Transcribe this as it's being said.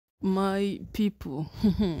My people,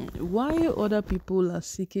 why other people are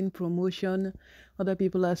seeking promotion, other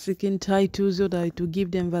people are seeking titles so that to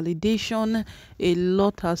give them validation, a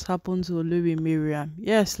lot has happened to Olori Miriam.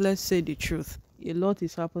 Yes, let's say the truth. A lot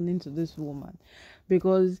is happening to this woman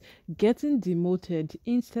because getting demoted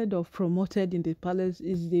instead of promoted in the palace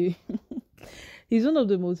is the is one of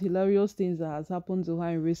the most hilarious things that has happened to her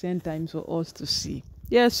in recent times for us to see.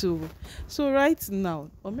 Yes, so right now,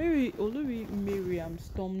 Olori Miriam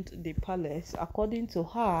stormed the palace. According to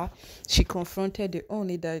her, she confronted the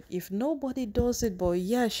Ooni that if nobody does it, but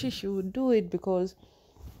yeah, she would do it because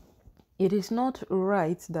it is not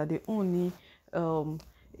right that the Ooni um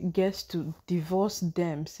gets to divorce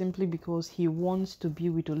them simply because he wants to be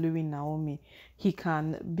with Olori Naomi. He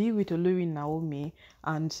can be with Olori Naomi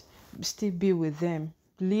and still be with them,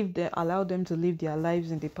 leave them, allow them to live their lives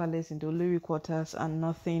in the palace, in the Olori quarters, and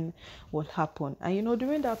nothing would happen. And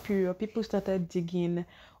during that period, people started digging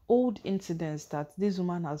old incidents that this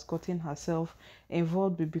woman has gotten herself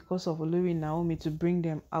involved with because of Olori Naomi to bring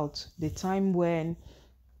them out. The time when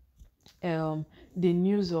the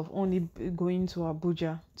news of only going to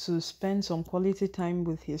Abuja to spend some quality time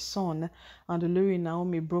with his son, and Olori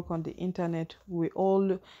Naomi broke on the internet. We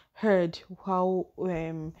all heard how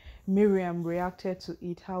Miriam reacted to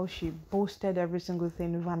it, how she boasted every single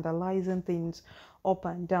thing, vandalizing things up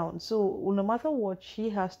and down. So no matter what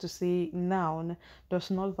she has to say now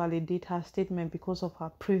does not validate her statement because of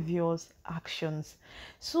her previous actions.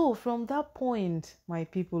 So from that point, my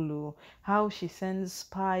people, how she sends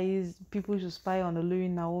spies, people to spy on Olori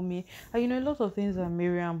Naomi, and a lot of things that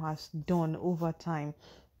Miriam has done over time.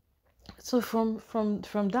 So from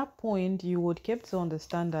that point, you would get to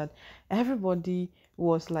understand that everybody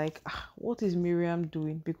was like, what is Miriam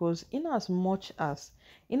doing? Because in as much as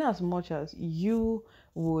you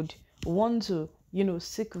would want to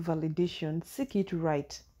seek validation, seek it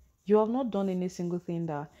right, you have not done any single thing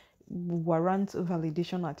that warrant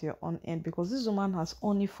validation at your own end, because this woman has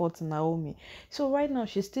only fought Naomi. So right now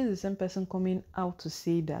she's still the same person coming out to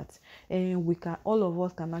say that we can, all of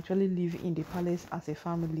us can actually live in the palace as a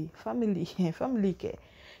family family care.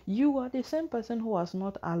 You are the same person who has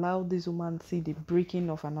not allowed this woman see the breaking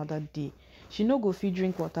of another day. She no go fit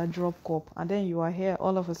drink water drop cup, and then you are here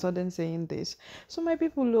all of a sudden saying this. So my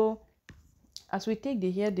people, as we take the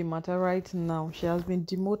hear the matter right now, she has been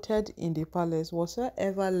demoted in the palace.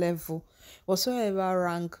 Whatsoever level, whatsoever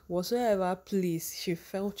rank, whatsoever place she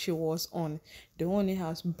felt she was on, the only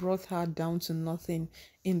has brought her down to nothing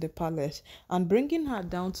in the palace. And bringing her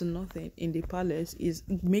down to nothing in the palace is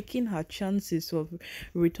making her chances of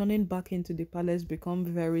returning back into the palace become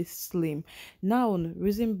very slim. Now,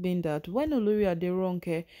 reason being that when Olori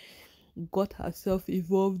Aderonke got herself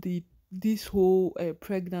involved in this whole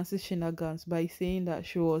pregnancy shenanigans by saying that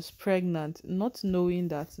she was pregnant, not knowing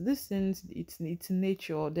that this things, it's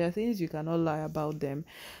nature. There are things you cannot lie about them.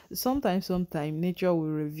 Sometimes nature will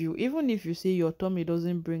reveal. Even if you say your tummy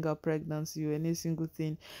doesn't bring up pregnancy or any single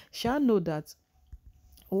thing, shall know that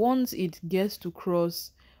once it gets to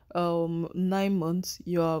cross 9 months,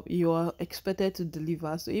 you are expected to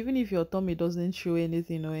deliver. So even if your tummy doesn't show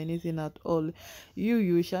anything or anything at all,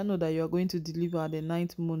 you shall know that you are going to deliver at the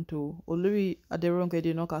ninth month. Oh, Olori Aderonke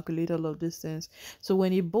did not calculate all of these things. So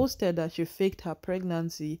when he boasted that she faked her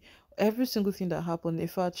pregnancy, every single thing that happened, in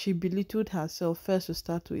fact, she belittled herself first to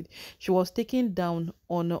start with. She was taken down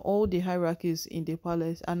on all the hierarchies in the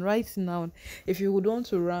palace. And right now, if you would want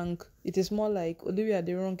to rank, it is more like Olori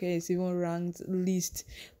Aderonke is even ranked least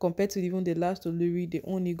compared to even the last Olori they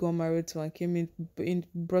only got married to and came in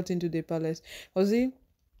brought into the palace. Was it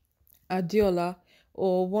Adiola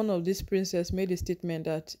or one of these princes made a statement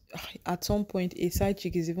that at some point a side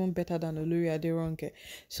chick is even better than Olori Aderonke.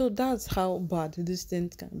 So that's how bad this thing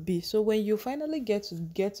can be. So when you finally get to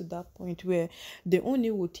that point where the Oni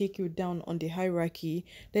will take you down on the hierarchy,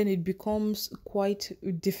 then it becomes quite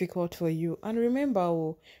difficult for you. And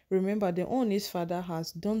remember the Oni's father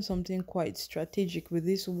has done something quite strategic with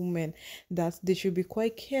this woman, that they should be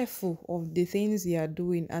quite careful of the things they are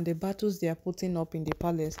doing and the battles they are putting up in the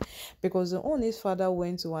palace, because the Oni's father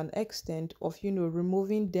went to an extent of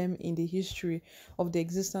removing them in the history of the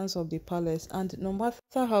existence of the palace. And no matter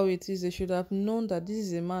how it is, they should have known that this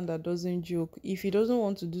is a man that doesn't joke. If he doesn't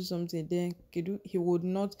want to do something, then he would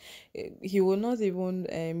not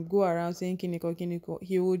even go around saying kiniko kiniko.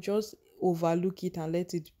 He would just overlook it and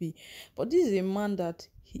let it be. But this is a man that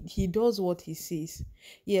he does what he says.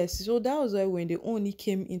 Yes, so that was why when the Oni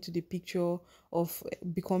came into the picture of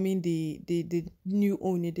becoming the new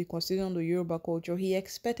Ooni, the constitution of the Yoruba culture, he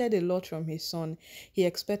expected a lot from his son. He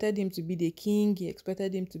expected him to be the king. He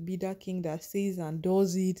expected him to be that king that says and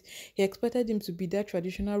does it. He expected him to be that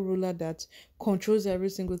traditional ruler that controls every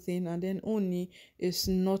single thing. And then Ooni is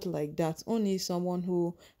not like that. Ooni is someone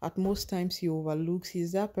who at most times he overlooks.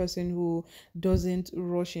 He's that person who doesn't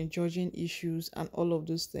rush in judging issues and all of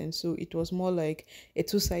those things. So it was more like a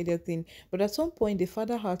two-sided thing. But at some point, the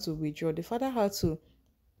father had to withdraw. The father had to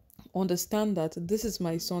understand that this is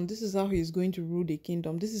my son, this is how he is going to rule the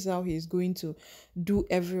kingdom, this is how he is going to do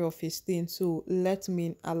every of his thing, so let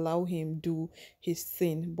me allow him do his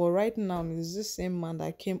thing. But right now it's this same man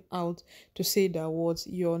that came out to say that what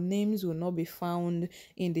your names will not be found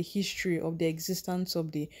in the history of the existence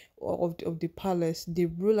of the palace, the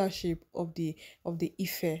rulership of the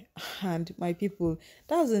Ife. And my people,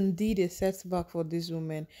 that's indeed a setback for these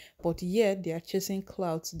women, but yet they are chasing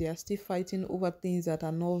clouds. They are still fighting over things that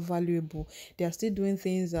are not valuable. They are still doing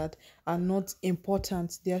things that are not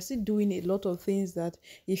important. They are still doing a lot of things that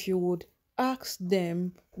if you would ask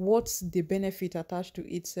them what's the benefit attached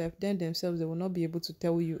to itself, then themselves they will not be able to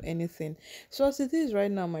tell you anything. So as it is right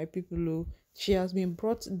now, my people, she has been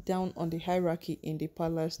brought down on the hierarchy in the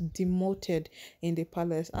palace, demoted in the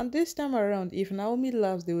palace. And this time around, if Naomi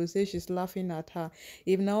laughs, they will say she's laughing at her.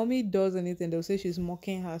 If Naomi does anything, they'll say she's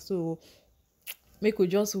mocking her. So make we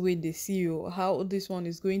just wait the see how this one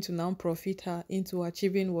is going to now profit her into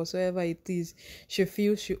achieving whatsoever it is she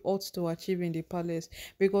feels she ought to achieve in the palace.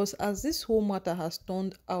 Because as this whole matter has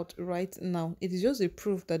turned out right now, it is just a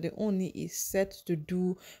proof that the Oni is set to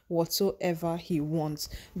do whatsoever he wants.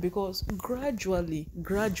 Because gradually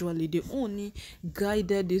the Oni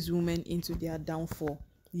guided these women into their downfall.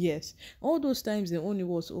 Yes, all those times the Oni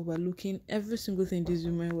was overlooking every single thing these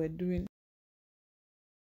women were doing.